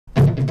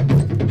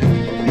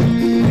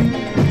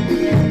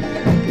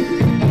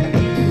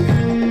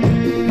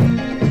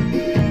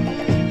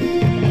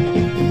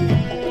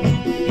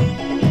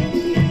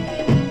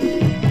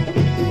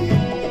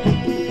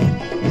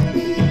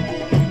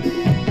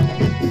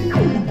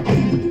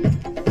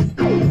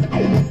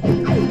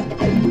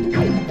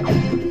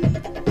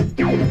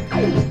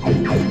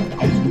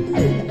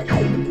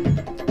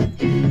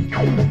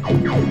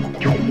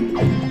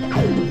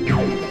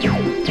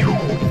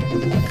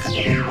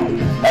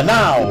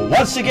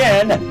once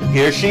again,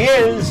 here she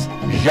is,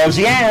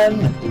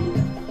 Josiane.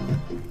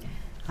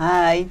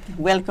 Hi,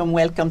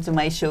 welcome to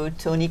my show,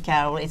 Toni,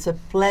 Carroll. It's a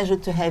pleasure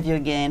to have you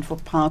again for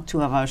part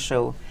 2 of our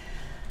show.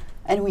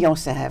 And we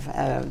also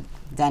have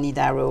Danny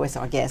Darrow as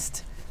our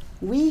guest.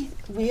 We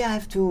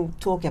have to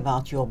talk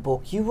about your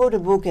book. You wrote a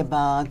book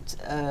about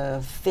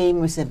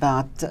famous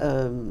about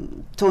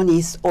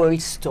Toni's oil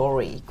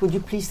story. Could you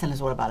please tell us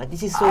all about it?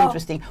 This is so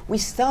interesting. We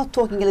start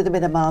talking a little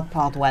bit about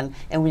part 1,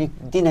 and we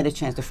didn't have a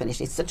chance to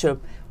finish. It's such a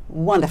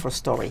wonderful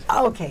story.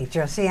 Okay,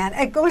 Josiane,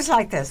 it goes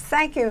like this.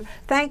 Thank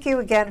you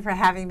again for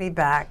having me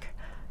back.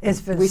 It's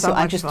been so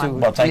much fun.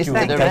 Well, thank you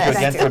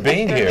again for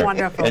being here.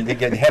 Wonderful. And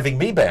again, having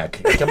me back.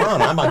 Come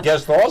on, I'm a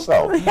guest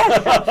also.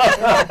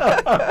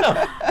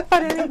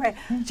 But anyway,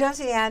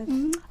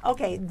 Josiane,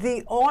 okay,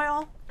 the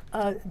oil,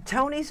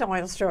 Toni's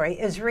oil story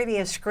is really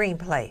a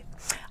screenplay.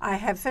 I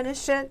have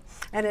finished it,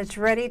 and it's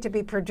ready to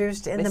be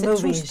produced in the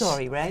movies. It's a true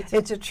story, right?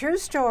 It's a true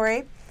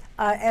story,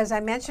 as I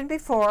mentioned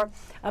before,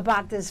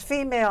 about this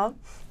female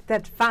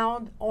that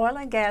found oil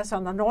and gas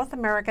on the North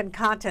American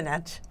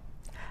continent.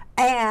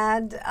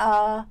 And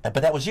but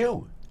that was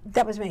you.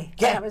 That was me.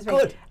 Yeah, that was me.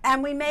 good.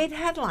 And we made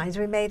headlines.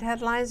 We made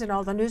headlines in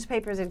all the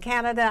newspapers in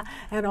Canada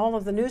and all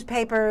of the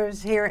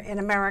newspapers here in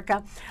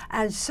America.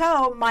 And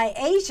so my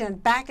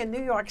agent back in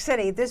New York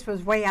City, this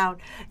was way out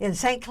in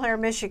St. Clair,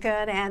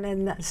 Michigan, and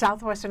in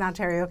southwestern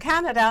Ontario,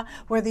 Canada,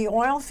 where the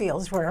oil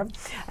fields were.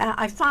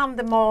 I found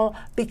them all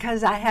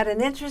because I had an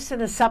interest in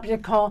a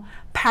subject called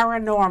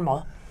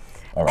paranormal.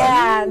 All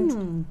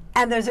right.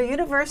 And there's a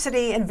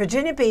university in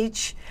Virginia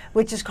Beach,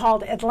 which is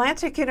called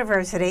Atlantic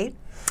University,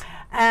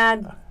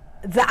 and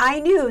I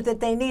knew that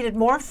they needed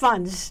more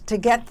funds to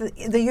get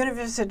the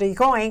university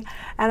going,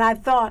 and I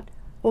thought,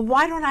 well,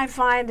 why don't I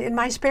find, in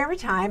my spare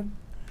time,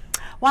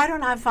 why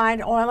don't I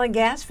find oil and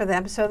gas for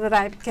them so that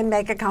I can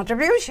make a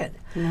contribution?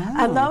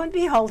 And lo and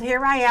behold,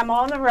 here I am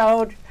on the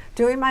road,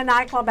 doing my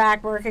nightclub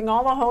act, working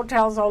all the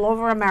hotels all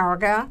over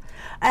America,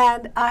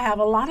 and I have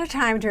a lot of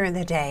time during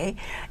the day,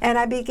 and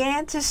I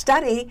began to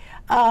study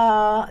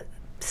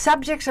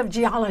subjects of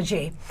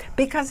geology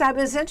because I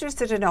was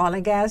interested in oil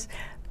and gas.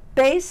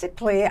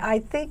 Basically, I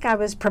think I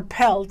was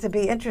propelled to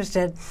be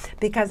interested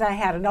because I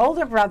had an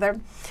older brother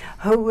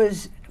who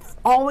was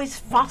always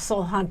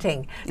fossil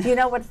hunting. Do you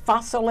know what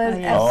fossil is?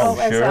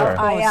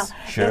 F-O-S-L-I-L.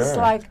 Sure. It's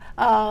like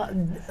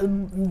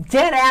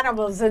dead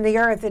animals in the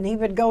earth, and he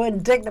would go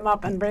and dig them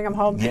up and bring them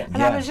home.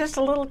 I was just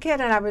a little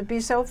kid, and I would be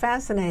so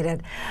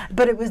fascinated.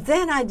 But it was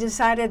then I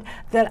decided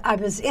that I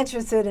was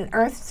interested in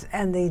Earth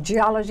and the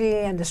geology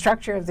and the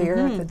structure of the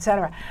Earth,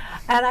 etc.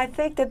 And I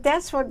think that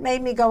that's what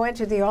made me go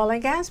into the oil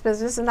and gas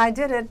business, and I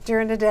did it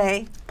during the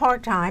day,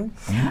 part-time.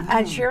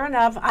 And sure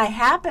enough, I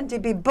happened to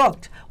be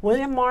booked.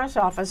 William Morris'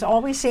 office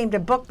always seemed to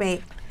book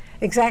me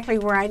exactly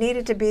where I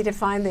needed to be to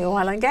find the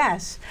oil and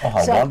gas. Oh,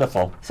 how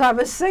wonderful. So I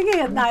was singing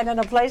at night in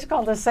a place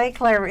called the St.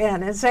 Clair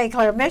Inn in St.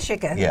 Clair,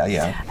 Michigan.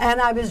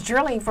 And I was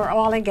drilling for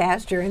oil and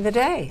gas during the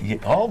day.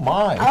 Oh,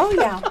 my. Oh,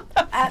 yeah.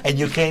 And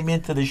you came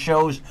into the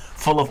shows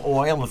full of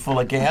oil and full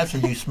of gas,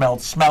 and you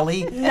smelled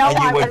smelly, and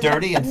you were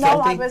dirty and filthy?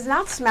 No, I was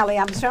not smelly.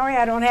 I'm sorry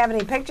I don't have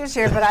any pictures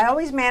here, but I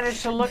always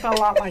managed to look a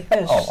lot like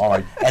this. Oh, all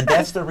right. And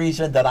that's the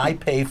reason that I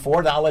pay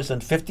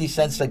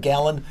 $4.50 a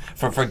gallon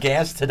for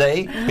gas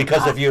today,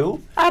 because of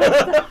you? I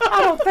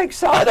don't think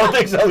so. I don't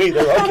think so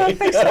either. Okay. I don't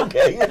think so.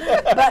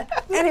 Okay. But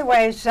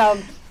anyway, so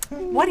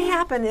what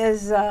happened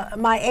is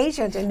my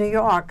agent in New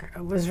York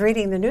was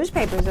reading the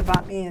newspapers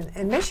about me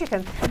in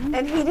Michigan,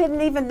 and he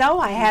didn't even know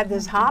I had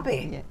this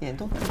hobby.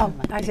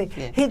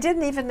 He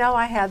didn't even know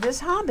I had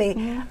this hobby.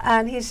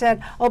 And he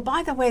said, oh,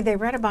 by the way, they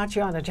read about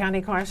you on the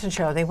Johnny Carson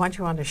show. They want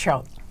you on the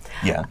show.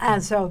 Yeah.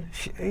 And so,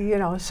 you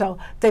know, so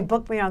they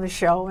booked me on the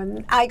show,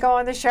 and I go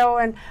on the show,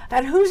 and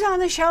who's on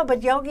the show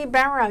but Yogi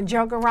Berra and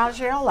Joe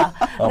Garagiola?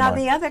 Now,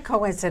 the other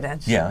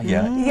coincidence. Yeah.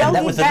 And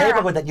that was the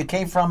neighborhood that you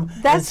came from in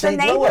St. Louis. That's the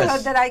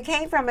neighborhood that I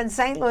came from in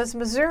St. Louis,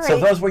 Missouri. So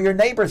those were your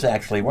neighbors,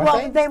 actually, weren't they?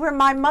 Well, they were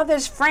my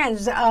mother's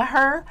friends.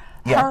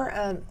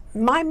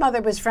 My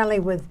mother was friendly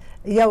with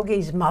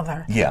Yogi's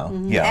mother.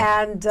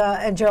 And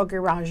Joe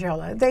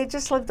Garagiola. They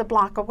just lived a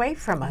block away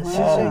from us.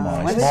 Oh, it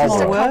was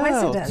just a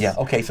coincidence. Yeah.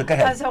 Okay. So go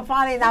ahead. And so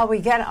finally, now I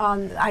get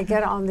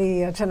on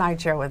the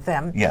Tonight Show with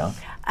them. Yeah.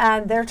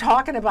 And they're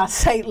talking about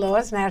St.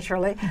 Louis,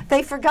 naturally.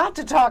 They forgot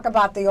to talk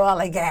about the oil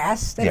and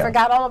gas. They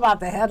forgot all about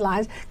the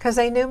headlines because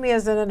they knew me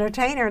as an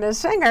entertainer and a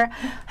singer.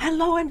 And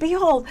lo and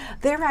behold,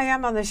 there I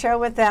am on the show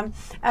with them.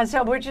 And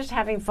so we're just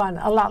having fun,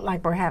 a lot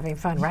like we're having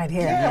fun right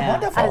here. Yeah,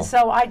 wonderful. And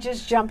so I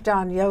just jumped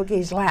on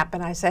Yogi's lap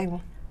and I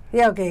sang,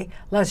 Yogi,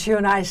 let's you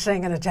and I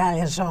sing an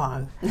Italian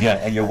song. Yeah,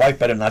 and your wife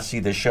better not see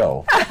the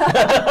show.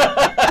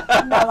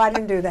 No, I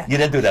didn't do that. You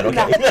didn't do that, okay.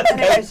 No.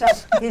 Anyway, so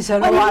he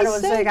said, oh, I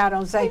don't sing, I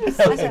don't sing. I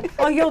said,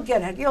 oh, you'll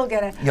get it, you'll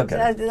get it. You'll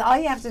get it. All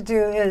you have to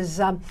do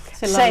is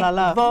say la,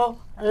 la, la.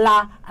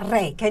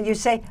 volare. Can you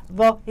say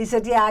He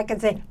said, yeah, I can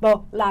say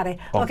volare.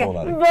 Oh, Okay,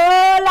 volare.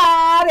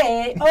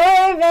 volare.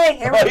 Oy vey.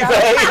 Here we go.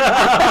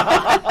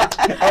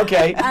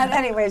 Okay. And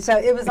anyway, so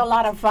it was a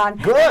lot of fun.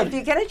 Good. If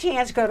you get a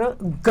chance,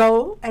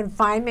 go and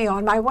find me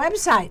on my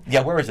website,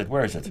 Yeah, where is it?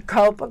 Where is it?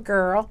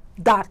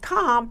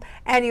 copagirl.com,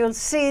 and you'll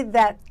see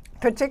that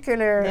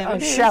particular There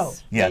it show.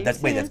 is. Yeah, You that's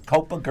see that's it?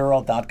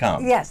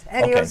 copagirl.com. Yes,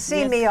 and Okay. you'll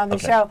see me on the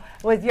Okay. show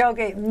with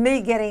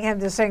me getting him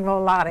to sing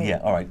Volare. Yeah,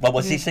 all right. Well,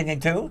 was he singing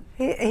too?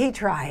 He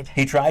tried.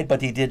 He tried,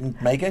 but he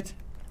didn't make it?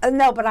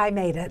 No, but I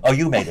made it. Oh,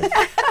 you made it.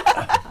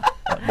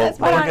 Well,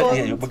 what I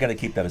we're want. going to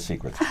keep that a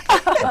secret.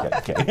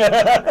 Okay.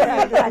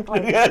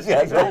 Exactly. Yes,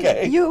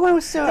 okay. You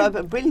also have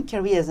a brilliant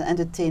career as an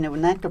entertainer, a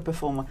nightclub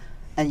performer,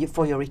 and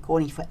for your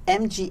recording for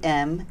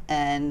MGM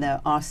and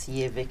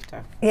RCA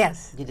Victor.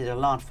 Yes. You did a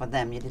lot for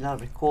them. You did a lot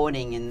of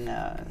recording and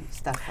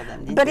stuff for them.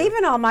 Didn't But you?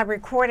 even all my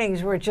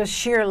recordings were just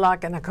sheer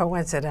luck and a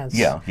coincidence.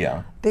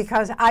 Yeah.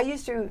 Because I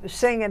used to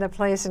sing in a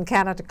place in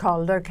Canada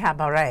called Le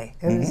Cabaret.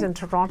 It was in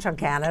Toronto,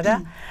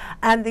 Canada.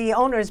 And the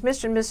owners,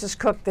 Mr. and Mrs.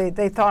 Cook,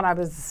 they thought I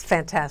was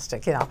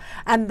fantastic, you know.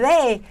 And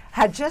they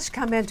had just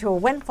come into a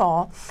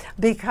windfall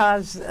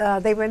because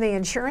they were in the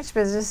insurance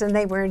business and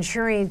they were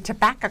insuring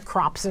tobacco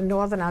crops in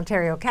Northern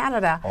Ontario,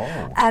 Canada.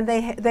 Oh. And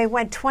they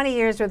went 20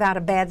 years without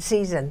a bad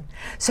season.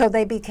 So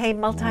they became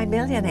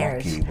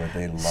multimillionaires. Lucky, were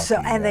they lucky, So,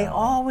 and they yeah.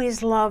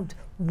 always loved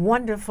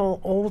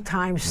wonderful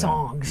old-time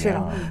songs, you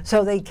know. yeah.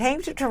 So they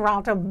came to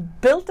Toronto,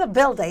 built a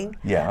building,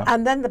 Yeah.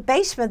 and then the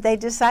basement, they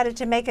decided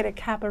to make it a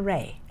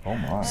cabaret. Oh,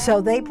 my. So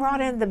they brought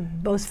in the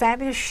most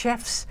fabulous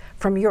chefs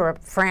from Europe,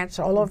 France,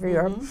 all over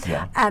Europe,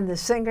 Yeah. and the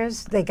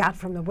singers they got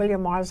from the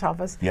William Morris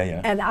office.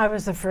 Yeah. And I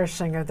was the first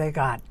singer they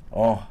got.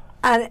 Oh,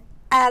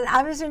 And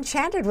I was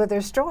enchanted with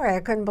their story.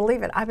 I couldn't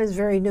believe it. I was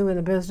very new in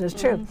the business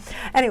too.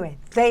 Anyway,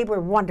 they were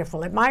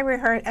wonderful. At my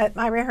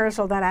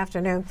rehearsal that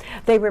afternoon,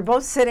 they were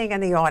both sitting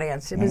in the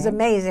audience. It was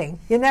amazing.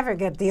 You never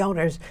get the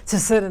owners to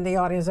sit in the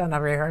audience on a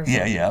rehearsal.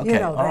 Yeah, okay. You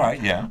know All that.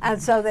 right, yeah. And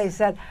so they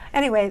said,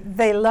 anyway,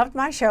 they loved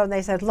my show, and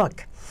they said,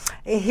 look,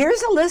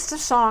 here's a list of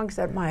songs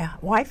that my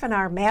wife and I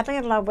are madly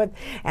in love with,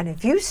 and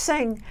if you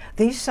sing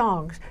these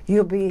songs,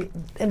 you'll be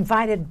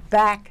invited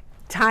back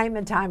time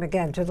and time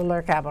again to the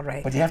Le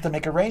Cabaret. but you have to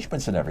make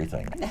arrangements and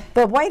everything.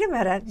 But wait a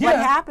minute. What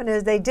Yeah. happened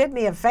is they did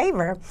me a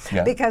favor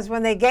Yeah. because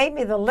when they gave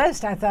me the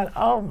list, I thought,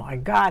 oh my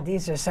God,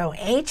 these are so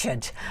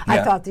ancient. I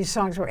Yeah. thought these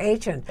songs were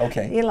ancient.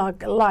 Okay. You know,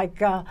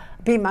 like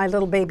Be My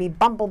Little Baby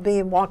Bumblebee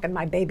and Walking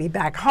My Baby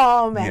Back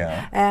Home.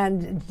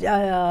 And,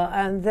 Yeah.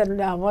 and then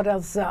what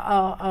else?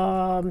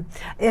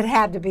 It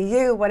Had to Be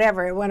You,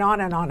 whatever. It went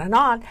on and on and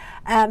on.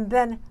 And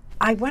then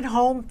I went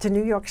home to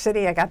New York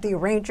City. I got the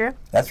arranger.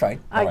 That's right.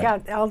 I All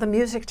right. got all the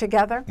music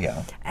together.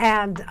 Yeah.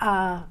 And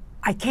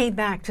I came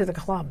back to the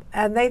club,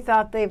 and they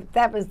thought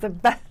that was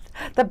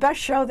the best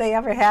show they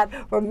ever had,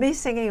 were me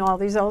singing all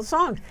these old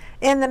songs.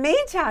 In the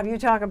meantime, you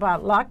talk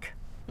about luck.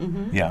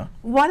 Yeah.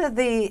 One of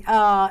the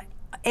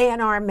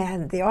A&R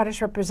men, the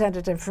artist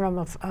representative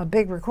from a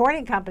big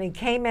recording company,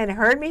 came in,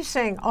 heard me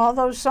sing all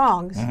those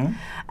songs,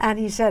 and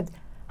he said,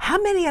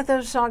 how many of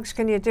those songs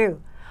can you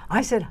do?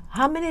 I said,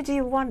 how many do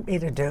you want me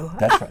to do?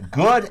 That's right.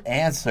 Good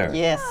answer.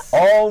 Yes.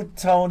 Oh,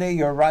 Tony,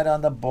 you're right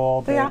on the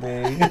ball, Yeah.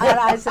 baby. And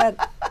I said,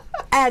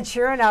 and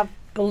sure enough,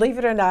 believe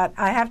it or not,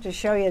 I have to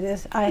show you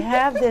this. I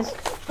have this.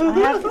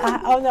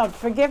 Oh no,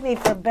 forgive me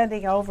for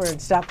bending over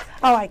and stuff.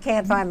 Oh, I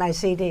can't find my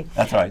CD.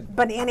 That's right.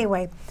 But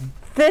anyway,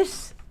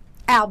 this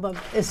album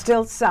is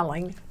still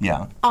selling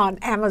Yeah. on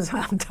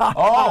Amazon.com.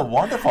 Oh,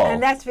 wonderful.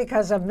 And that's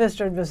because of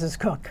Mr. and Mrs.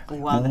 Cook.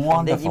 Wonderful.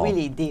 Wonderful. They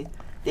really did.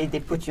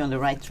 They put you on the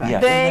right track. Yeah.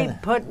 They And then-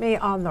 put me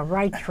on the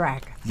right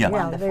track. Yeah.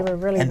 They were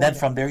really And then good.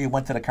 from there, you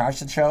went to the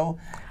Carson show,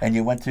 and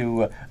you went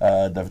to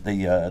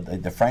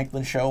the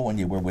Franklin show when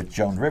you were with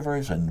Joan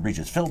Rivers and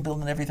Regis Philbill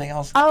and everything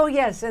else. Oh,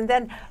 yes. And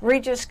then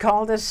Regis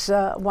called us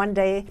one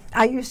day.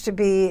 I used to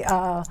be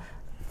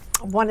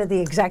one of the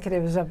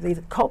executives of the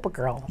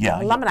Copagirl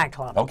Alumni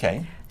Club.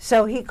 Okay.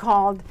 So he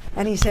called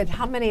and he said,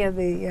 how many of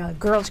the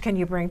girls can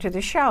you bring to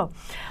the show?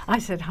 I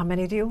said, how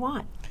many do you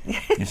want?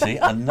 You see,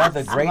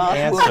 another great Smart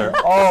answer.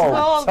 woman.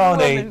 Oh, Small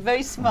Tony. woman,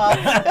 very smart.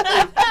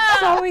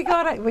 So we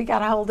got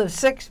a hold of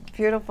 6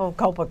 beautiful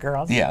Copa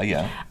girls.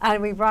 Yeah.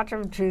 And we brought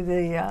them to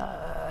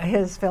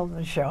his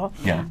film show.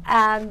 Yeah.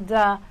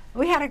 And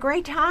we had a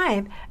great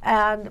time.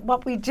 And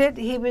what we did,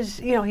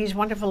 he's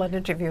wonderful at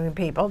interviewing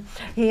people.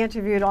 He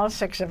interviewed all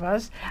 6 of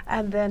us.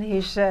 And then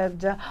he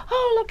said,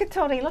 oh, look at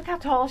Toni, look how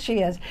tall she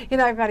is. You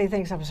know, everybody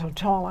thinks I'm so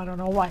tall, I don't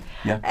know why.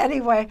 Yeah.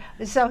 Anyway,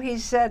 so I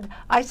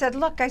said,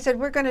 look,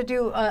 we're going to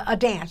do a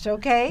dance,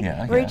 okay?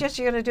 Yeah, We're yeah. just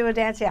going to do a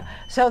dance, yeah.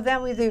 So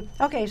then we do,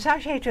 okay,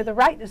 sashay to the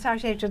right and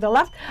sashay to the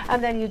left,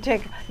 and then you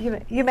take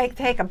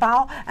a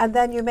bow, and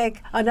then you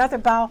make another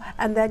bow,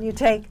 and then you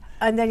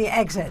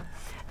exit.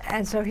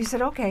 And so he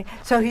said, okay.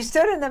 So he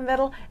stood in the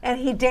middle and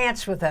he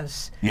danced with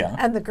us. Yeah.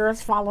 And the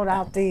girls followed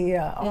out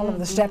all of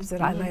the steps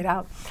that I laid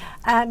out.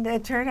 And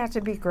it turned out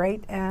to be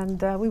great,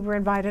 and we were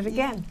invited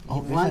again.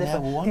 Oh, isn't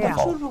that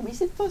Wonderful. wonderful?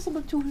 Is it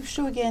possible to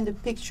show again the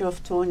picture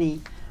of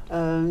Toni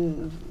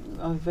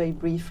very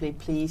briefly,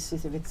 please,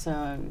 if it's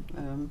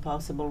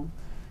possible.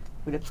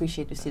 We'd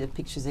appreciate to see the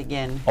pictures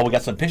again. Oh, we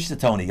got some pictures of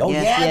Toni. Oh,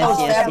 Yes, yeah, yes, those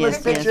yes, fabulous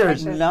yes, yes.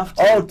 pictures. We'd love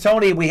to. Oh,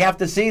 Toni, we have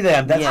to see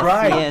them. That's Yes,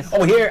 right. yes.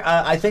 Oh, here,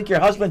 I think your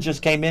husband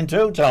just came in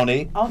too,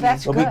 Toni. Oh,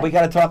 that's Well, good. we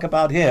got to talk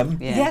about him.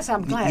 Yeah. Yes,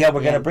 I'm glad. Yeah, we're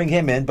going Yeah. to bring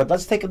him in, but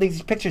let's take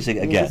these pictures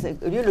again. Yes, you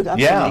look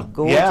absolutely Yeah,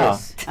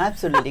 gorgeous.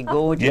 Absolutely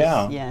gorgeous.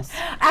 Yeah. Yes.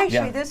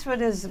 Actually, Yeah. this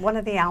one is one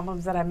of the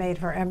albums that I made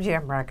for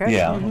MGM Records.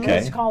 Yeah, okay.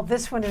 It's called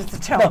This One Is the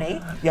Toni.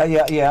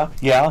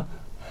 Yeah.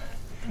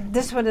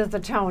 This one is the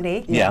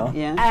Toni. Yeah.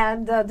 Yeah.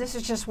 And this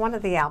is just one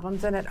of the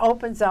albums, and it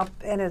opens up,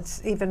 and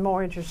it's even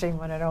more interesting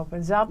when it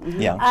opens up.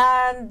 Yeah.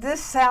 And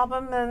this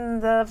album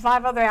and the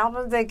 5 other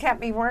albums, they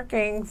kept me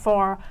working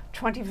for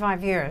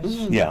 25 years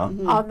Yeah.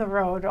 on the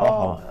road,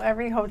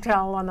 every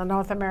hotel on the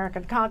North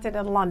American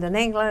continent, London,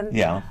 England,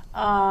 Yeah.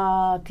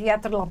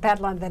 Teatro La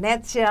Perla in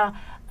Venezia,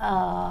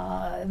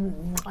 all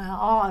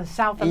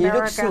South And you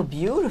America. look so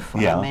beautiful.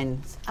 Yeah. I mean,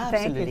 it's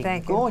absolutely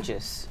thank you.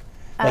 gorgeous.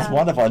 That's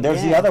wonderful. And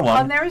there's the yeah. other one.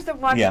 And there's the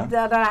one Yeah.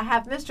 that I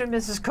have Mr. and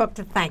Mrs. Cook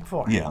to thank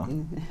for. Yeah.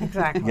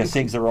 Exactly. Yeah,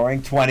 sings the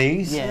Roaring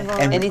Twenties. Yeah.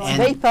 And- And, it's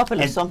very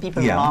popular. and- Some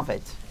people yeah. love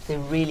it. They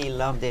really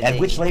loved it. And They-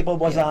 which label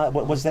was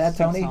what was that,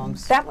 some Toni?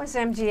 songs. That was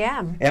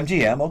MGM.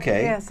 MGM,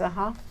 okay. Yes,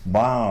 uh-huh.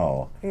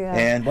 Wow. Yeah.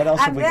 And what else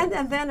have And we then,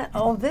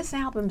 got? this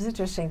album's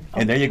interesting.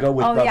 And there you go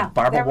with yeah.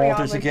 Barbara There we are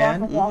Walters with again.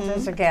 Barbara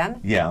Walters again.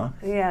 Yeah.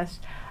 Yes.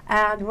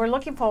 And we're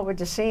looking forward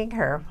to seeing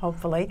her,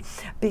 hopefully,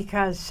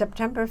 because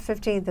September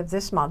 15th of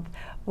this month,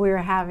 we're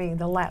having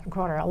the Latin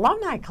Quarter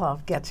Alumni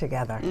Club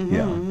get-together.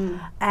 Yeah.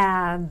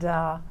 And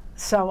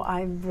so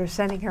we're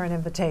sending her an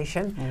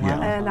invitation. Yeah.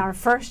 And our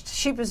first,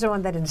 she was the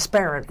one that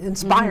inspired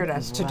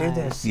us to do Right.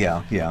 this.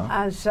 Yeah.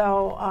 Yeah. And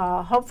so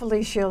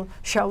hopefully she'll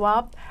show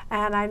up.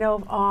 And I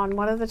know on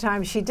one of the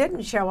times she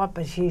didn't show up,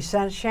 but she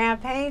sent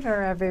champagne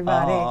for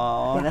everybody.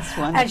 Oh, that's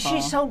wonderful. And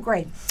she's so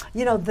great.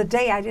 You know, the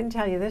day, I didn't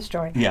tell you this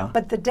story, Yeah.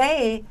 but the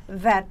day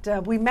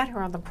that we met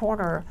her on the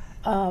corner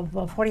of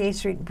 48th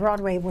Street and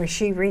Broadway, where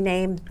she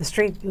renamed the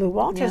street Lou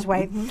Walters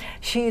Way,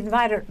 she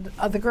invited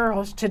the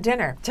girls to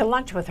dinner, to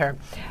lunch with her.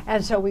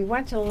 And so we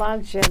went to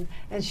lunch, and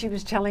she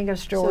was telling us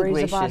stories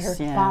about her gracious,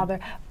 yeah. father,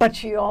 but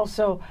she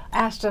also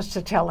asked us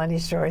to tell any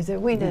stories that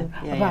we knew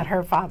Yeah, about yeah.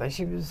 her father.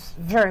 She was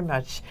very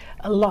much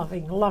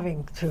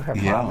loving to her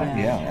Yeah. father.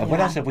 Yeah. And what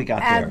else have we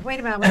got And there?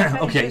 wait a minute, I'm going to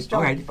finish Okay, this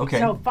story. all right, okay.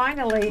 So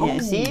finally, Yeah,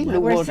 see, Lou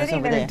we're Walters sitting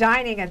over there there.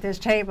 dining at this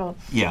table.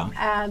 Yeah.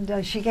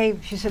 And she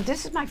said,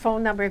 "This is my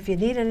phone number. If you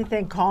need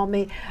anything, call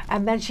me."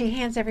 And then she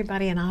hands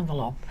everybody an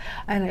envelope.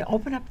 And I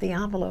open up the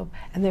envelope,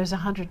 and there's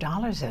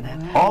 $100 in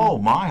it. Oh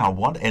my!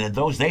 And in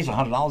those days,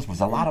 $100 was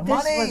a lot of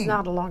money. This was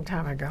not a long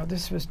time ago.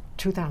 This was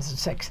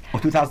 2006. Oh,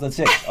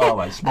 2006. Oh,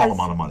 a small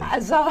amount of money.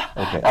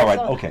 Okay, all right,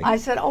 okay. I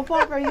said, "Oh,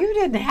 Barbara, you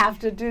didn't have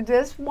to do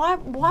this. Why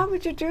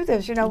would you do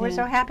this? You know, we're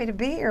so happy to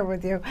be here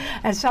with you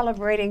and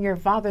celebrating your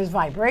father's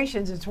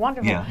vibrations. It's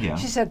wonderful." Yeah, yeah.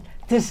 She said,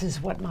 "This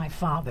is what my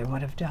father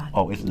would have done."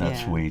 Oh, isn't that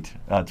Yeah. sweet?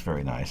 That's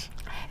very nice.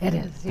 It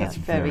is. That's Yes.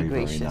 very very,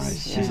 very gracious.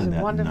 nice. Yeah. She's Isn't a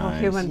that wonderful nice?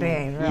 human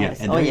being. Really. Yeah,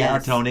 and Oh, there you are,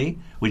 yes. Toni,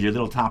 with your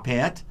little top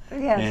hat.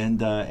 Yes.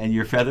 And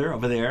your feather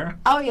over there.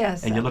 Oh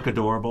yes. And you look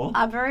adorable.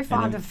 I'm very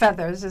fond of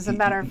feathers. As a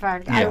matter of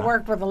fact, I Yeah.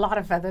 worked with a lot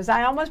of feathers.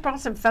 I almost brought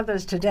some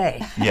feathers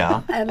today.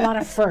 Yeah. And a lot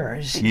of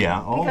furs.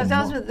 Yeah. Oh, Because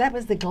that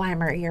was the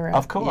glamour era.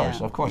 of course,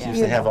 Yeah. of course. Yeah.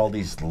 Used to have all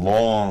these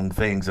long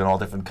things and all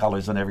different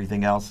colors and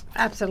everything else.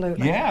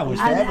 Absolutely. Yeah, it was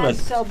And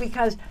fabulous. so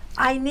because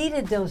I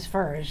needed those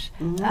furs,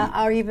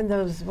 or even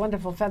those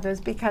wonderful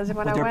feathers, because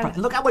when I went,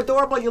 Look how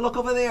adorable you look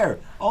over there.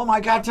 Oh my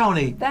God,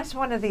 Toni. that's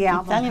one of the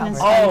album Italian and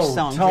covers. Spanish Oh,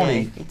 songs. Toni,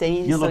 yeah.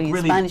 Italian, you so look in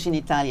really- Spanish and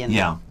Italian.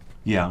 Yeah,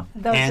 yeah.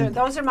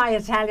 Those are my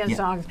Italian Yeah.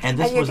 songs. And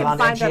this you was can on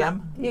find it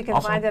MGM you can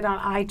also? find it on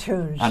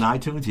iTunes. On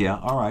iTunes, yeah.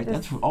 All right.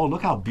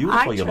 Look how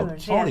beautiful you look.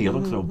 iTunes, Toni, yeah. you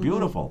look so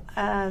beautiful.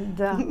 And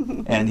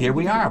And here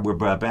we are. We're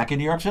back in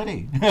New York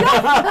City. happy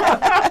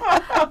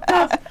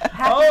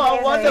how to be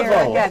here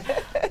wonderful. again.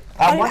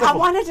 How And I wonderful.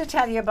 wanted to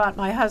tell you about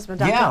my husband,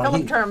 Dr. Yeah,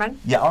 Philip he- Turman,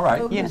 Yeah, all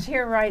right. who's Yeah.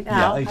 here right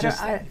now. he just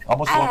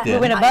almost and- walked We in.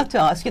 were about to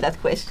ask you that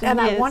question.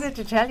 And I yes. wanted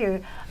to tell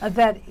you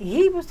that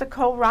he was the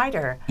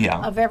co-writer Yeah.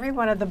 of every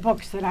one of the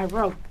books that I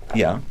wrote.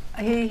 Yeah.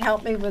 He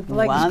helped me with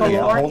Legs Wonderful. Yeah,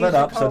 Galore. hold He's it the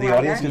up so the co-writer.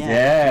 audience can. Yeah.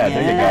 Yeah, there you As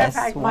a go. matter of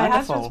fact, my Wonderful.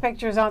 husband's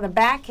picture's on the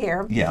back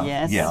here. Yeah.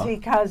 Yes. Yeah.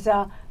 Because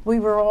we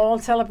were all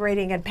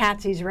celebrating at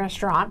Patsy's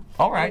restaurant.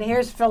 All right. And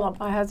here's Philip,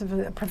 my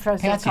husband, a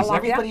professor at Patsy's.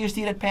 Columbia. Everybody used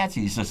to eat at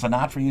Patsy's. So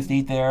Sinatra used to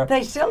eat there.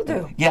 They still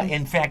do. Yeah,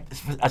 in fact,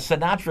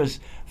 Sinatra's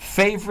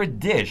favorite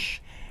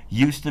dish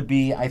used to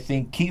be, I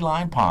think, key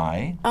lime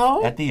pie.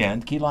 Oh. At the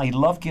end, he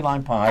loved key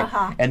lime pie,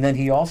 Uh-huh. and then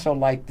he also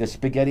liked the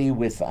spaghetti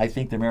with, I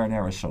think, the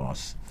marinara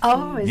sauce.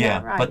 Oh, is Yeah,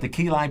 that right? but the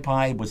key lime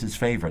pie was his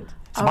favorite.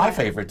 It's Oh, my right.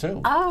 favorite too.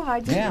 Oh,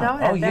 I didn't Yeah. know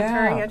that. Oh, That's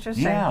yeah. very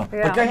interesting. Yeah.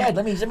 But go ahead.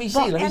 Let me see.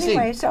 Well, Let me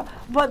anyway, see. so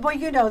well,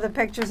 you know the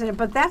pictures in it,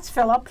 but that's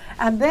Philip,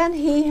 and then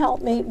he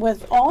helped me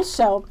with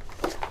also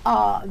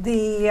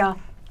the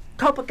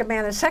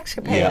Copacabana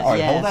Sexcapades. Yeah. All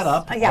right. Hold Yes. that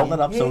up. Yeah, Hold it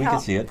up he so we can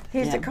helped- see it.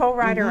 He's the Yeah.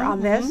 co-writer on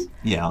this,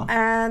 Yeah.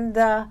 and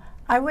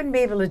I wouldn't be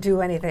able to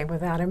do anything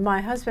without him. My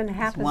husband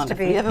happens to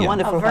Wonderful. be You have a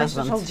wonderful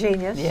versatile husband.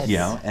 genius. Yes.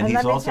 Yeah, and And he's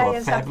let me also tell a you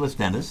something. fabulous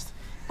dentist.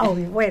 Oh,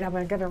 wait, I'm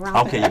going to get around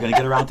Okay, to you're going to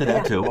get around to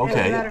that too. As a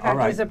Okay, matter of all fact,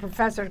 right. he's a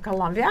professor at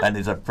Columbia. And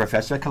he's a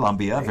professor at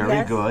Columbia. Very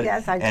Yes, good.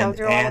 yes, I told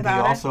you all and about he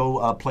it.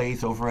 also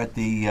plays over at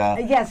the.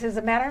 Yes, as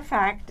a matter of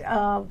fact,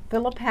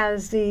 Philip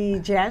has the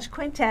jazz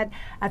quintet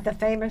at the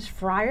famous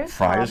Friars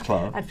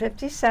Club at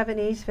 57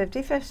 East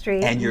 55th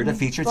Street. And you're the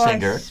featured for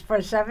singer.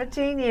 For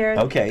 17 years.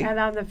 Okay. And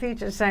I'm the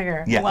featured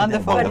singer. Yeah,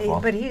 Wonderful. wonderful.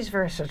 But he's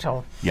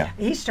versatile. Yeah.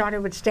 He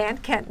started with Stan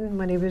Kenton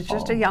when he was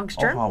just a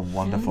youngster. Oh, how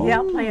wonderful.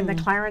 Yeah, playing the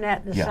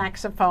clarinet and the Yeah.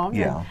 saxophone.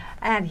 Yeah.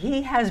 And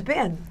he has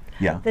been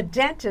Yeah. the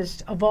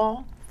dentist of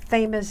all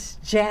famous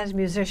jazz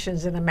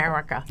musicians in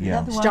America.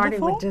 Yeah. Isn't that Starting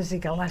with wonderful? Dizzy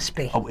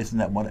Gillespie. Oh, isn't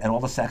that one? And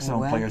all the saxophone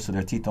Wow. players, so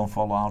their teeth don't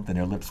fall out and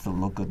their lips feel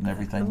look good and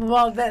everything.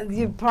 Well,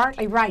 you're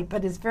partly right,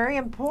 but it's very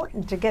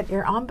important to get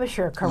your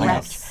embouchure correct.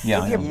 Yes.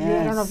 Yeah, If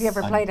yeah. I don't know if you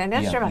ever played an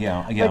instrument,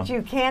 yeah. but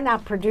you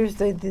cannot produce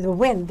the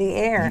wind, the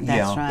air, Yeah.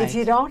 That's right. if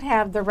you don't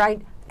have the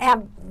right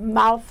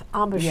mouth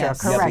embouchure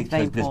Yes. Yeah, correct.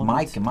 Very because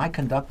important. my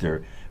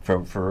conductor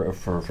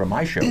for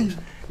my shows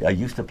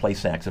used to play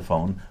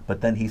saxophone,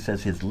 but then he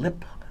says his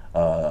lip.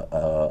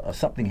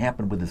 Something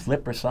happened with his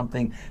lip or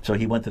something, so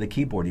he went to the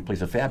keyboard. He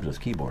plays a fabulous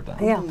keyboard now.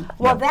 Yeah.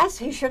 Well,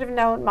 he should have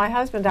known my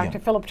husband, Dr.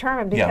 Yeah. Philip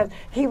Terman, Yeah. because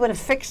he would have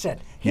fixed it.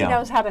 He Yeah.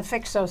 knows how to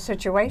fix those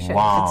situations.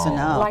 Wow. Good to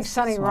know. Like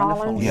Sonny It's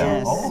wonderful. Rollins, Yeah.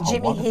 Yes. Oh,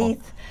 Jimmy wonderful.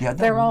 Heath. Yeah,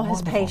 they're all his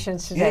wonderful.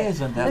 patients today. Yeah,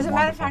 isn't that As a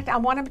matter of wonderful? fact, I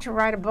want him to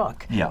write a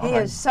book. Yeah, He all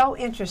right. is so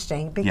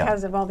interesting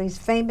because of all these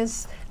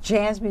famous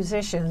jazz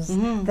musicians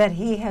that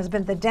he has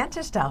been the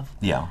dentist of.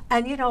 Yeah.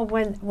 And you know,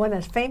 when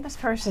a famous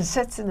person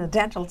sits in a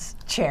dental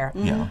chair,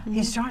 Yeah.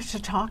 he starts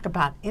to talk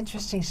about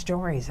interesting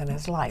stories in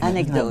his life.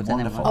 Anecdote and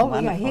wonderful? Oh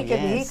wonderful, yeah,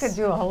 he yes. could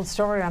do a whole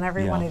story on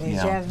every one of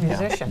these jazz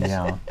musicians.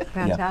 Yeah.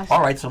 Fantastic. Yeah.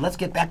 All right, so let's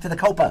get back to the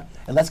copa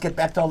and let's get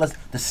back to all this,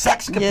 the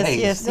sexcapades.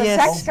 Yes, The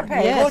yes.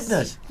 sexcapades. Yes.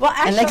 Goodness. Well,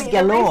 And Lex actually,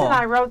 the reason Galore.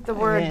 I wrote the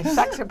word Yes.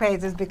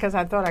 sexcapades is because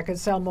I thought I could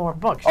sell more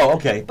books. Oh,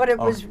 okay. But it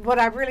Oh. was what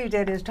I really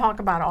did is talk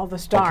about all the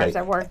stars Okay.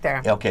 that worked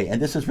there. Okay,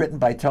 and this is written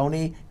by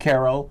Toni,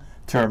 Carroll,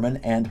 Terman,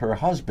 and her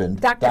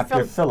husband,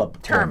 Dr.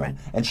 Philip Terman.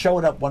 And show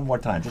it up one more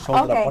time. Just hold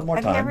it up Okay, one more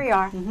and time. here we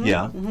are.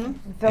 Yeah. Philip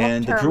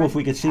And Drew, Terman if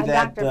we could see and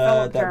that Dr.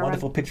 Philip that Terman.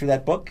 wonderful picture of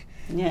that book.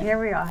 Yeah. Here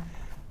we are.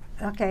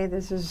 Okay,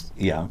 this is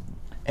Yeah.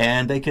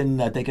 And they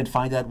can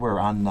find that where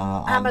on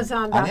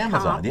Amazon.com. On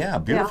Amazon, yeah,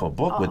 beautiful Yeah.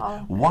 book with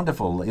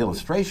wonderful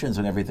illustrations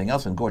and everything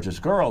else, and gorgeous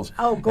girls.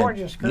 Oh,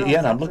 gorgeous girls, Yeah,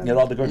 and I'm looking at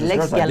all the gorgeous Lex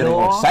girls. I'm getting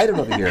Galore. all excited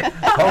over here.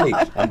 Tony,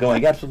 I'm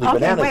going absolutely okay.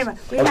 bananas. Wait a minute.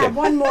 We Okay. have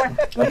one more.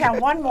 We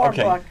have one more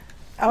Okay. book.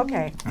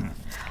 Okay.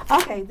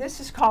 Okay. This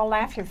is called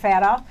 "Laugh Your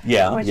Fat Off,"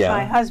 Yeah, which yeah.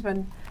 my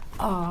husband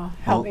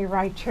helped me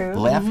write too.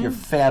 Laugh your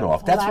fat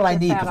off. That's Laugh what I your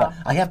need fat because off.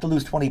 I have to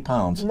lose 20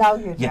 pounds. No,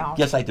 you Yeah, don't.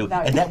 yes, I do. No.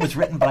 And that was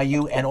written by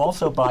you and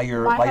also by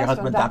your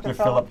husband, Dr.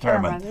 Philip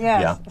Terman.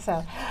 Yes.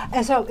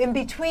 Yeah. So in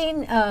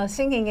between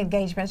singing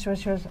engagements,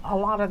 which was a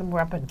lot of them were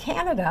up in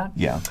Canada,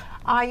 Yeah.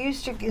 I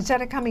used to,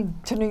 instead of coming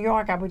to New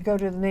York, I would go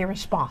to the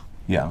nearest spa.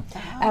 Yeah.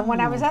 And when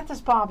I was at the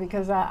spa,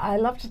 because I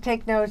love to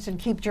take notes and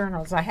keep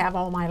journals, I have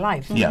all my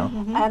life. Yeah.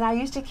 And I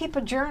used to keep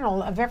a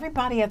journal of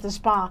everybody at the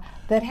spa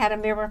that had a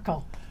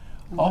miracle.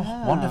 Oh,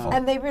 wonderful.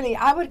 And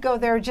I would go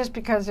there just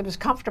because it was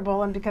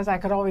comfortable and because I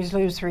could always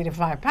lose 3 to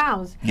 5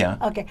 pounds. Yeah.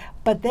 Okay.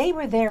 But they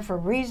were there for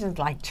reasons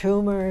like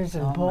tumors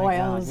and Oh my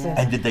God, boils. yes. And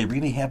And did they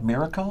really have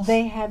miracles?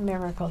 they had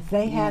miracles.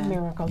 They had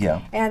miracles.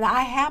 Yeah. And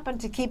I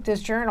happened to keep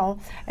this journal.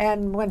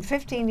 And when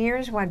 15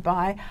 years went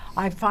by,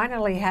 I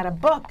finally had a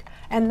book.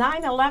 And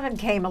 9/11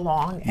 came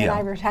along, and Yeah.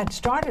 I had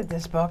started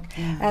this book.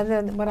 And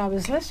then when I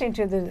was listening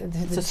to the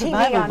It's a TV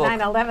survival on book.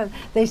 9/11,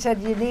 they said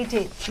you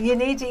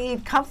need to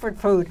eat comfort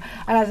food.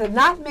 And I said,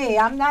 not me.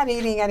 I'm not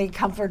eating any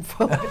comfort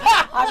food.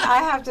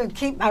 I have to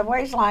keep my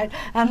waistline.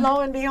 And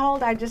lo and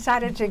behold, I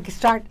decided to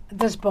start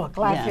this book,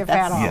 Laugh Yeah, Your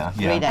Fat that's Off. Yeah,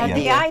 yeah, great yeah. And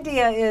the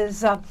idea. idea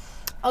is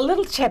a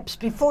little tips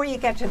before you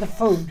get to the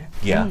food.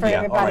 Yeah, For yeah,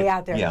 everybody all right,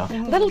 out there. yeah.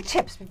 Little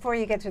tips before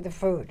you get to the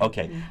food.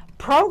 Okay.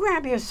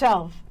 Program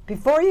yourself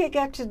before you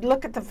get to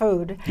look at the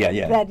food Yeah,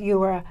 yeah. that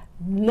you are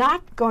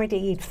not going to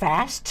eat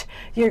fast.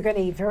 You're going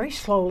to eat very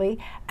slowly,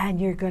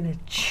 and you're going to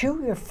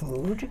chew your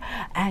food,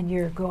 and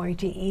you're going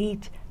to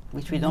eat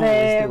Which we don't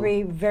always do.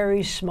 very,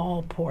 very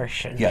small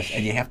portions. Yes,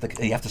 and you have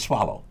to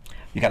swallow.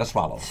 You got to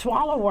swallow.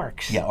 Swallow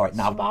works. Yeah, all right.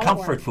 Now, Swallow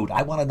comfort works. food.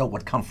 I want to know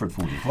what comfort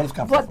food is. What is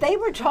comfort What food? they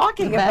were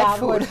talking Bad about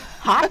food. was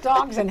hot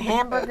dogs and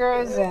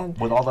hamburgers and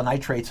With all the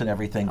nitrates and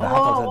everything, the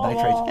hot dogs and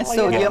nitrates. It's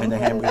sodium. and the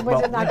hamburgers. which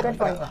Well, is not good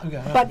for you.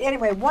 But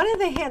anyway, one of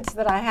the hints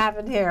that I have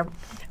in here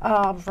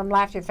from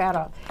Laugh Your Fat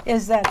Off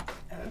is that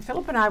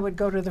Philip and I would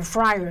go to the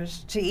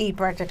Friars to eat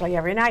practically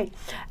every night.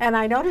 And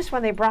I noticed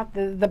when they brought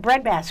the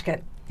bread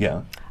basket,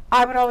 Yeah.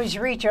 I would always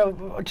reach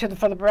over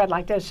for the bread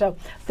like this. So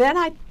then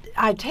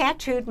I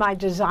tattooed my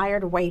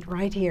desired weight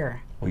right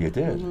here. Well, you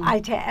did.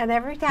 And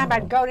every time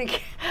I'd go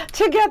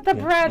to get the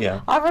bread,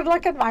 yeah. I would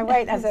look at my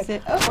weight and I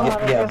said, "Oh,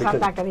 I guess I'm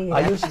not going to eat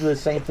I it." used to do the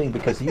same thing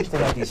because he used to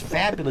have these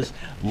fabulous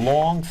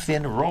long,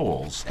 thin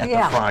rolls at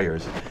Yeah. the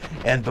fryers.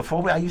 And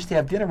before I used to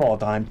have dinner all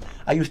the time,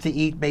 I used to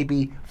eat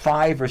maybe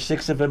 5 or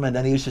 6 of them, and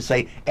then he used to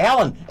say,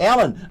 Alan,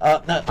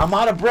 I'm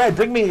out of bread.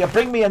 Bring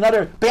me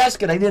another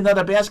basket. I need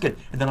another basket.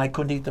 And then I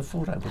couldn't eat the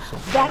food. I was so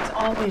That's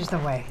always the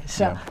way.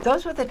 So Yeah.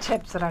 those were the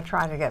tips that I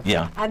try to give.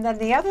 Yeah. And then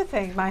the other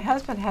thing, my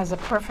husband has a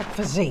perfect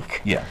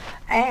physique. Yeah.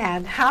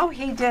 And how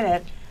he did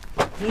it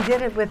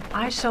with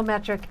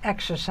isometric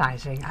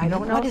exercising. I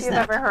don't know What if is you've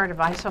that? ever heard of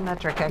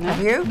isometric.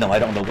 Have you? No, I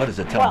don't know. What is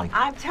it? Tell Well, me.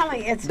 I'm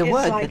telling you, it's The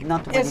word, like, but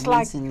not what it's it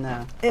like means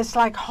in it's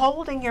like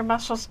holding your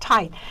muscles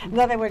tight. In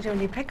other words, when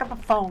you pick up a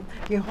phone,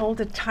 you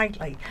hold it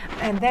tightly,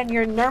 and then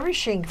you're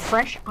nourishing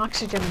fresh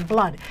oxygen and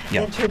blood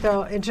Yeah.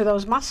 into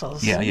those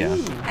muscles. Yeah, yeah.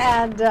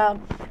 And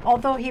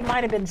although he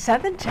might have been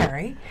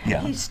sedentary,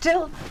 Yeah. he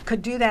still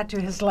could do that to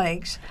his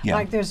legs. Yeah.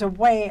 Like there's a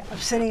way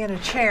of sitting in a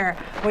chair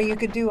where you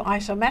could do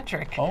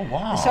isometric. Oh,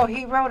 wow. So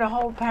he wrote a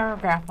whole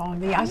paragraph on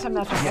the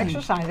isometric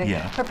exercising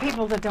Yeah. for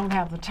people that don't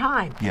have the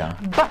time. Yeah.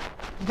 But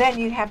then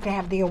you have to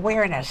have the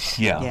awareness.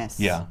 Yeah. Yes.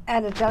 Yeah.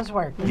 And it does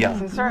work. Yeah.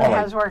 It certainly All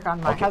right. has worked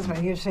on my Okay.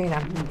 husband. You've seen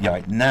him. Yeah.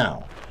 Right.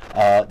 Now,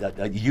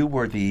 you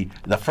were the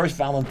first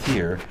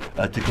volunteer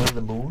to go to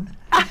the moon.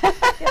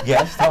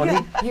 Yes, Toni.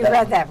 You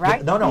read that,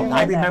 right? No, You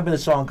I read that. remember the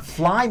song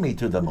 "Fly Me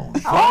to the Moon." Oh,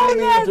 Fly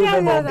me yeah, to yeah,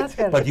 the yeah, moon. that's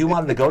good. But you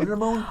wanted to go to the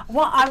moon?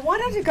 Well, I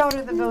wanted to go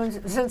to the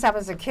moon since I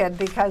was a kid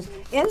because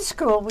in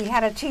school we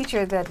had a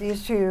teacher that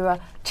used to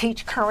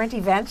teach current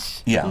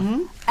events. Yeah.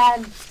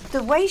 And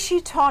the way she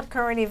taught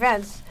current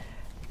events,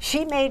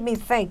 she made me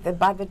think that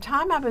by the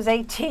time I was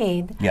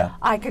 18, Yeah.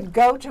 I could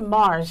go to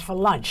Mars for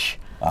lunch.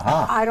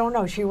 Aha. I don't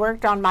know. She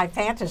worked on my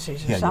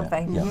fantasies or Yeah, yeah,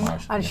 something. yeah,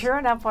 Mars, And yes. sure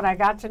enough, when I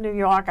got to New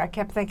York, I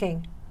kept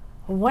thinking,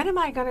 when am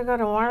I going to go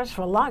to Mars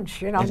for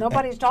lunch? You know,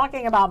 nobody's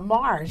talking about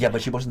Mars. Yeah,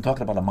 but she wasn't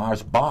talking about a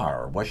Mars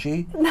bar, was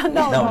she?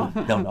 No.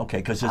 Okay,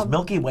 because there's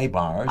Milky Way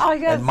bars Oh,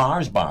 yes. and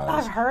Mars bars.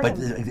 I've heard but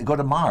of go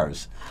to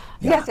Mars.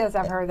 Yes,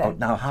 I've heard that.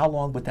 Now, how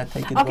long would that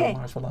take you to go Okay. to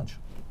Mars for lunch?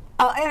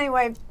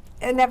 Anyway,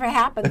 it never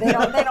happened. They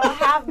don't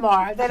have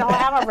Mars. They don't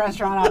have a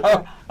restaurant out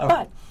there.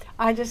 But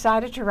I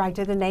decided to write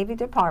to the Navy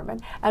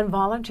Department and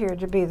volunteer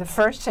to be the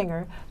first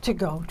singer to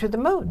go to the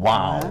moon.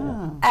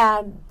 Wow.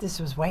 And this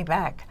was way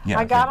back. Yeah,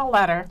 I got yeah. a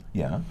letter.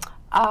 Yeah.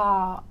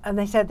 And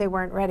they said they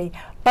weren't ready.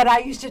 But I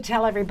used to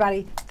tell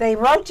everybody, they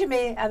wrote to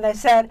me and they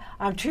said,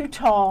 I'm too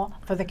tall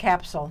for the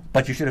capsule.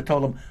 But you should have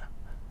told them,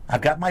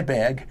 I've got my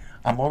bag,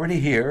 I'm already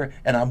here,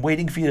 and I'm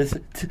waiting for you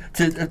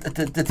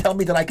to tell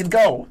me that I can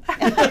go.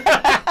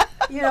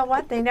 You know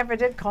what? They never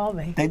did call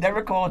me. They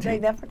never called you. They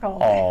never called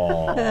me.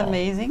 Oh. That's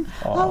amazing.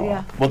 Oh.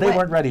 Yeah. Well, they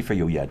weren't ready for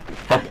you yet.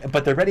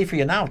 But they're ready for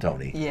you now,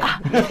 Toni. Yeah.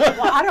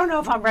 Well, I don't know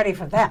if I'm ready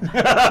for them.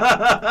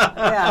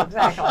 Yeah,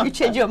 exactly. You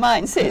change your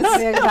mind, sis.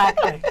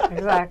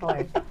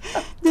 Exactly.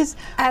 This,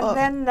 And oh,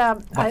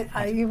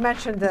 then you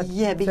mentioned that.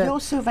 yeah, but that you're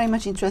also very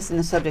much interested in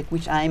a subject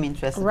which I'm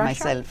interested in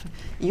Russia? myself.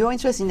 You're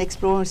interested in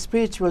exploring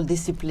spiritual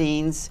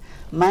disciplines,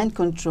 mind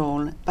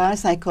control,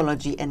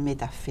 parapsychology, and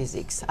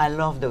metaphysics. I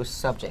love those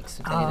subjects,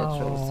 to tell you the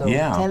truth. So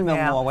Yeah. tell me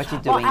Yeah. more what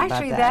you're doing well,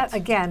 actually, about that.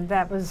 again,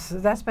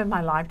 that's been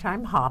my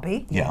lifetime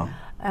hobby. Yeah.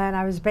 And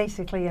I was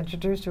basically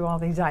introduced to all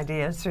these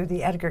ideas through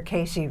the Edgar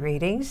Casey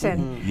readings,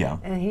 Yeah.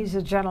 and he's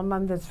a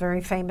gentleman that's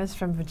very famous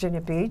from Virginia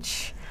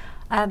Beach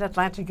and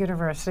Atlantic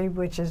University,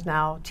 which is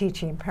now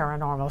teaching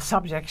paranormal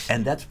subjects.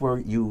 And that's where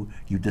you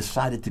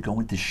decided to go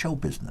into show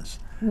business.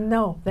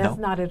 No, that's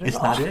No? not it at It's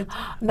all. not it?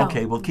 No.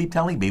 Okay, well, keep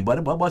telling me.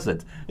 What was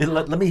it?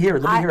 Let me hear.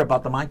 Let me hear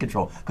about the mind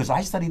control. Because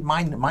I studied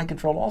mind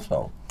control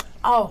also.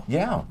 Oh,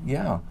 Yeah,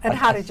 yeah. and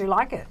how did you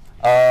like it?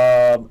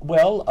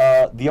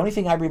 The only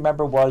thing I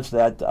remember was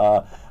that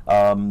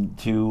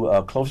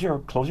to close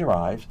your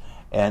eyes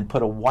and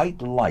put a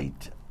white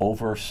light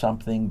over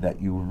something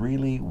that you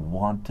really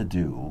want to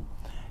do,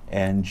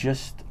 and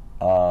just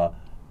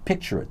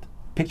picture it.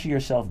 Picture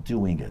yourself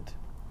doing it.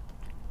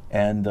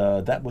 And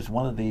that was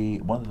one of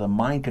the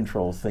mind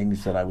control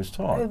things that I was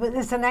taught.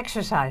 It's an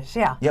exercise,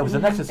 yeah. Yeah, it was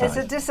an exercise.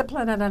 It's a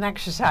discipline and an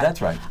exercise.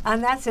 That's right.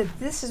 And that's it.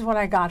 This is what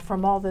I got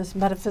from all this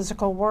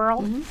metaphysical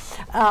world,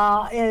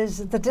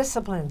 is the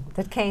discipline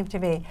that came to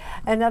me.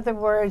 In other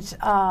words,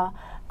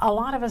 a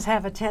lot of us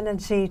have a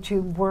tendency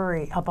to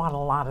worry about a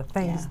lot of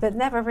things that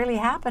never really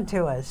happen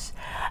to us.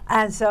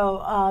 And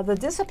so the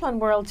discipline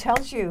world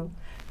tells you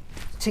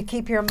to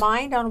keep your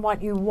mind on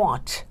what you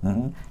want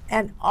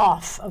and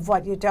off of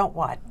what you don't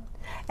want.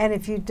 And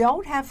if you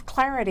don't have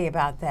clarity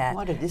about that,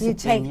 What a you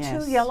take discipline,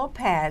 yes. 2 yellow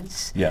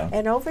pads, Yeah.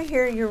 and over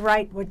here you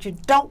write what you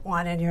don't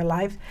want in your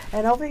life,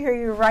 and over here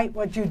you write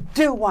what you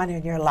do want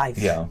in your life.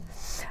 Yeah.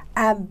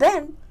 And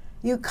then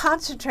you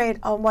concentrate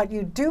on what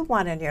you do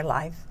want in your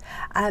life,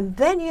 and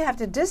then you have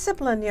to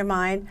discipline your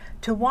mind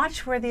to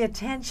watch where the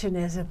attention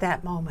is at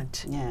that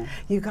moment. Yeah.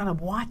 You got to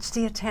watch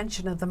the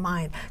attention of the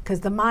mind,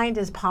 because the mind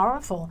is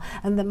powerful,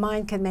 and the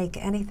mind can make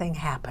anything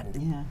happen.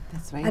 Yeah,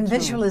 that's very And true.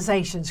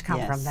 visualizations come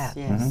from Yes, that,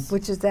 yes.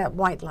 which is that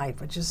white light,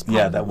 which is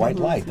Yeah, that white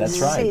light. That's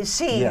right.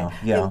 Seeing Yeah,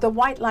 yeah. the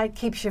white light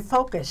keeps you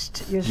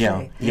focused. You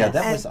Yeah, see, yeah.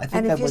 That and, was. I think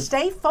and that if you was.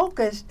 stay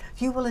focused,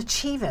 you will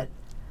achieve it.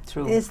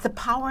 True. It's the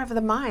power of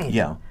the mind.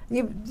 Yeah.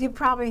 You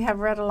probably have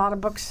read a lot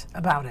of books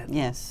about it.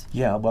 Yes.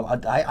 Yeah, well,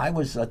 I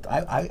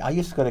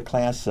used to go to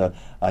class.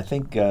 I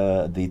think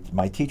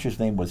my teacher's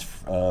name was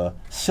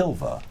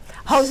Silva.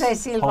 Jose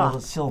Silva.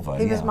 Jose Silva.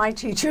 He was yeah. my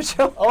teacher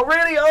too. Oh,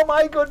 really? Oh,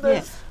 my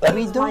goodness. Yes.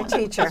 We my don't.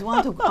 teacher. I just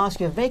want to ask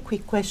you a very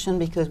quick question,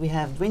 because we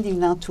have dwindling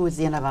now towards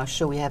the end of our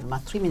show. We have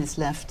about 3 minutes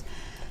left.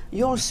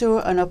 You're also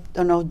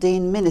an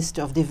ordained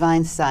minister of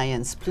divine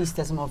science. Please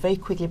tell us more very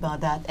quickly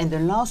about that. And the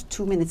last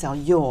 2 minutes are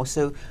yours,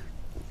 so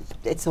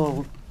it's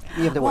all,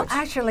 you have the Well, words.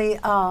 actually,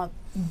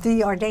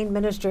 the ordained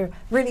minister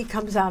really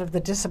comes out of the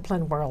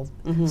discipline world,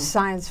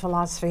 science,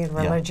 philosophy, and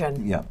Yeah,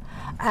 religion. Yeah.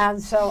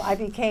 And so I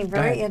became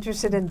very ahead.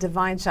 interested in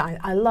divine science.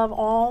 I love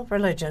all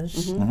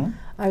religions.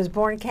 I was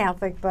born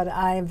Catholic, but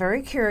I am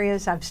very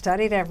curious. I've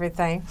studied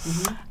everything.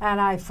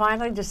 And I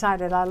finally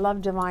decided I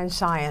love divine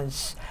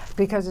science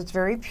because it's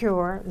very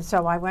pure. And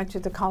so I went to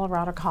the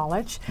Colorado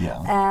College.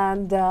 Yeah.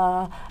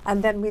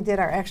 And then we did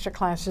our extra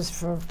classes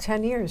for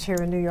 10 years here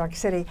in New York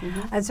City.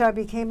 And so I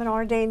became an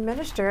ordained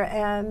minister.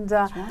 And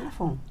That's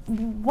wonderful.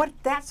 what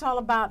that's all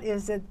about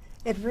is that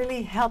it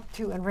really helped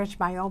to enrich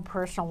my own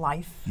personal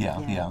life. Yeah.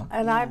 Yeah. Yeah.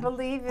 And I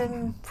believe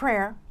in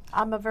prayer.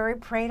 I'm a very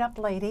prayed up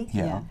lady.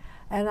 Yeah. Yeah.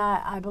 And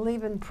I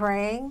believe in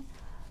praying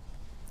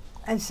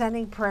and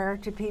sending prayer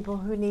to people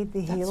who need the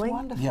That's healing.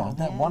 wonderful. Yeah,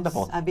 that yes.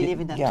 wonderful. I believe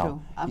in that Yeah.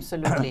 too.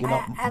 Absolutely. You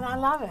know, And I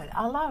love it.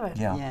 I love it.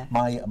 Yeah.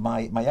 Yeah.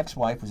 My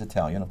ex-wife was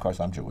Italian. Of course,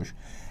 I'm Jewish,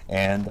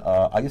 and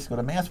I used to go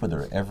to mass with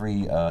her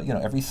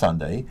every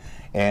Sunday,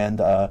 and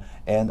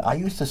I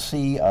used to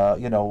see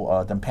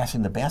them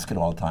passing the basket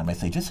all the time. I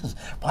say, "This is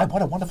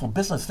what a wonderful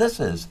business this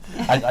is."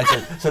 I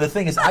said, so the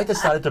thing is, I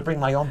decided to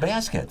bring my own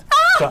basket.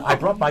 So I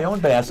brought my own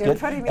basket, You're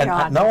putting me and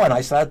on. and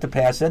I started to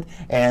pass it,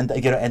 and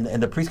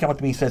and the priest came up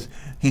to me.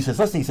 He says,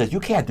 listen, he says, you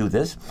can't do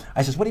this.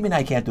 I says, what do you mean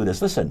I can't do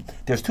this? Listen,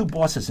 there's two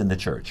bosses in the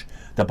church.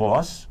 The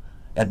boss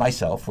and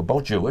myself, we're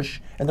both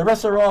Jewish, and the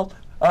rest are all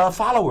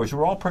followers.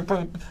 We're all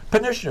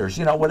parishioners,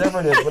 whatever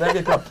it is, whatever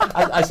you call.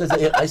 I says,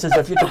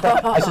 if you could,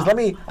 I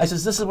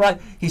says, this is what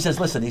he says,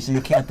 listen, he says,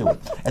 you can't do it.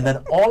 And then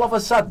all of a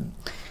sudden,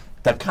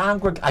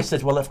 I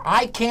says, well, if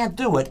I can't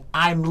do it,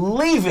 I'm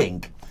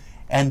leaving.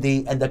 And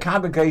the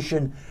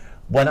congregation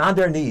went on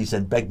their knees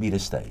and begged me to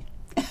stay.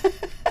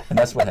 And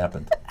that's what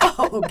happened.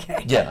 Oh,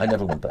 okay. Yeah, I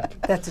never went back.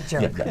 That's a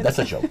joke. Yeah, that's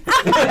a joke.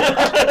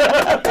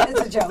 It's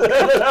a joke.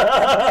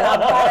 I'm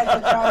glad it's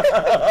a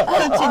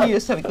joke. Continue,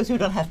 so because we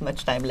don't have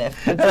much time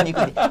left. Continue.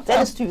 Tell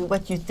us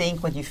what you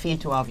think, what you feel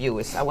to our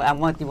viewers. I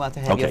want to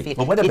have your Okay,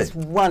 feel. well, wait a It's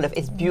bit. wonderful.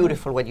 It's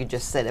beautiful what you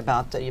just said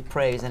about your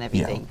prayers and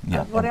everything.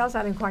 Yeah. What else?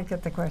 I didn't quite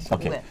get the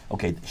question.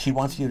 Okay. She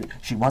wants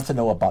to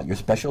know about your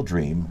special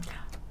dream.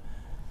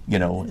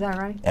 Is that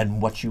right?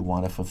 And what you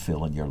want to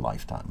fulfill in your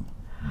lifetime.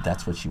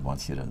 That's what she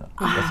wants you to know.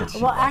 That's what she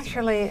Well, wants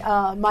to know.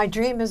 actually, my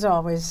dream is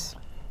always,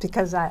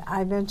 because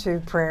I'm into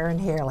prayer and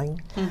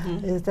healing,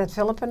 is that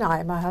Philip and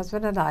I, my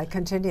husband and I,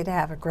 continue to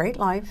have a great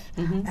life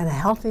and a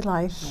healthy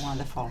life.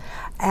 Wonderful.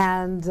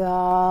 And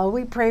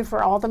we pray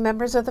for all the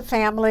members of the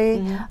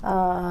family.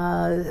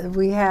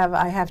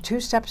 I have 2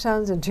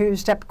 stepsons and 2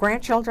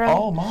 step-grandchildren.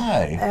 Oh,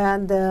 my.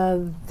 And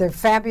they're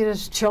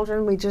fabulous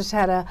children. We just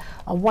had a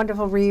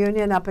wonderful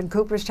reunion up in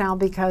Cooperstown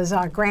because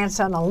our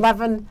grandson,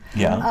 11,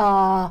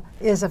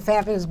 is a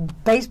fabulous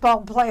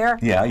baseball player.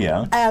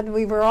 Yeah. And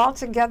we were all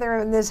together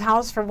in this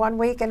house for 1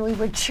 week, and we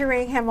were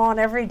cheering him on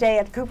every day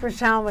at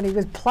Cooperstown when he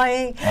was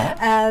playing.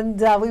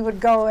 And we would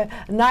go at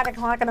 9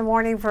 o'clock in the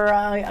morning for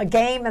a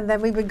game, and then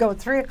we would go at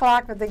 3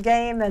 o'clock for the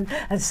game, and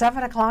at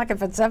 7 o'clock,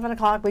 if at 7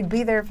 o'clock, we'd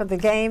be there for the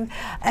game.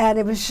 And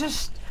it was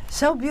just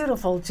so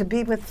beautiful to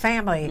be with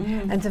family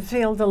and to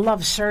feel the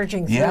love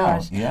surging through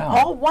us. Yeah.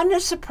 All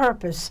oneness of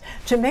purpose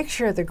to make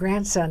sure the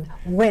grandson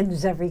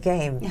wins every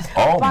game.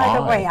 Oh, By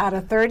the my. way, out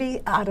of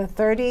 30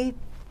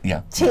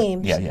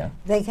 teams,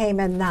 they came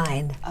in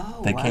 9.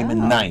 Oh, They came in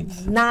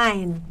 9th.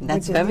 9.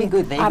 That's which is very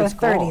good. Very out good of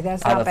 30. score.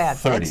 That's Out not of bad.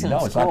 30. Excellent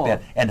No, it's not score.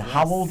 bad. And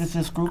how old is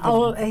this group?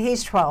 Oh,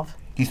 he's 12.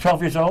 He's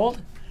 12 years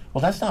old?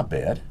 Well, that's not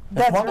bad.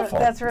 That's wonderful.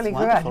 That's really good.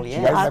 wonderful, yeah.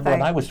 I remember when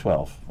think. I was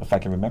 12, if I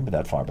can remember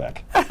that far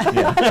back.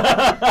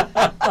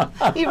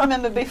 You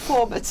remember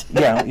before, but So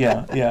Yeah.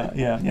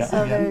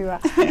 there you are.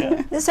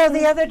 So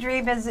the other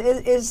dream is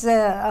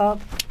a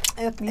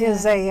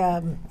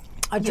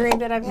dream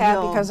that I've had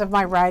because of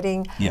my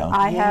writing. Yeah.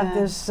 I have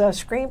this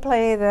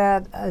screenplay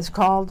that is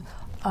called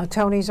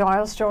Toni's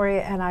Oil Story,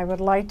 and I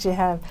would like to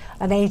have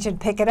an agent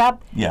pick it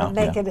up and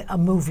make it a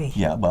movie.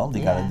 Yeah, well,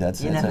 you got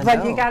that's You never that's-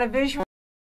 But know. you got to visualize.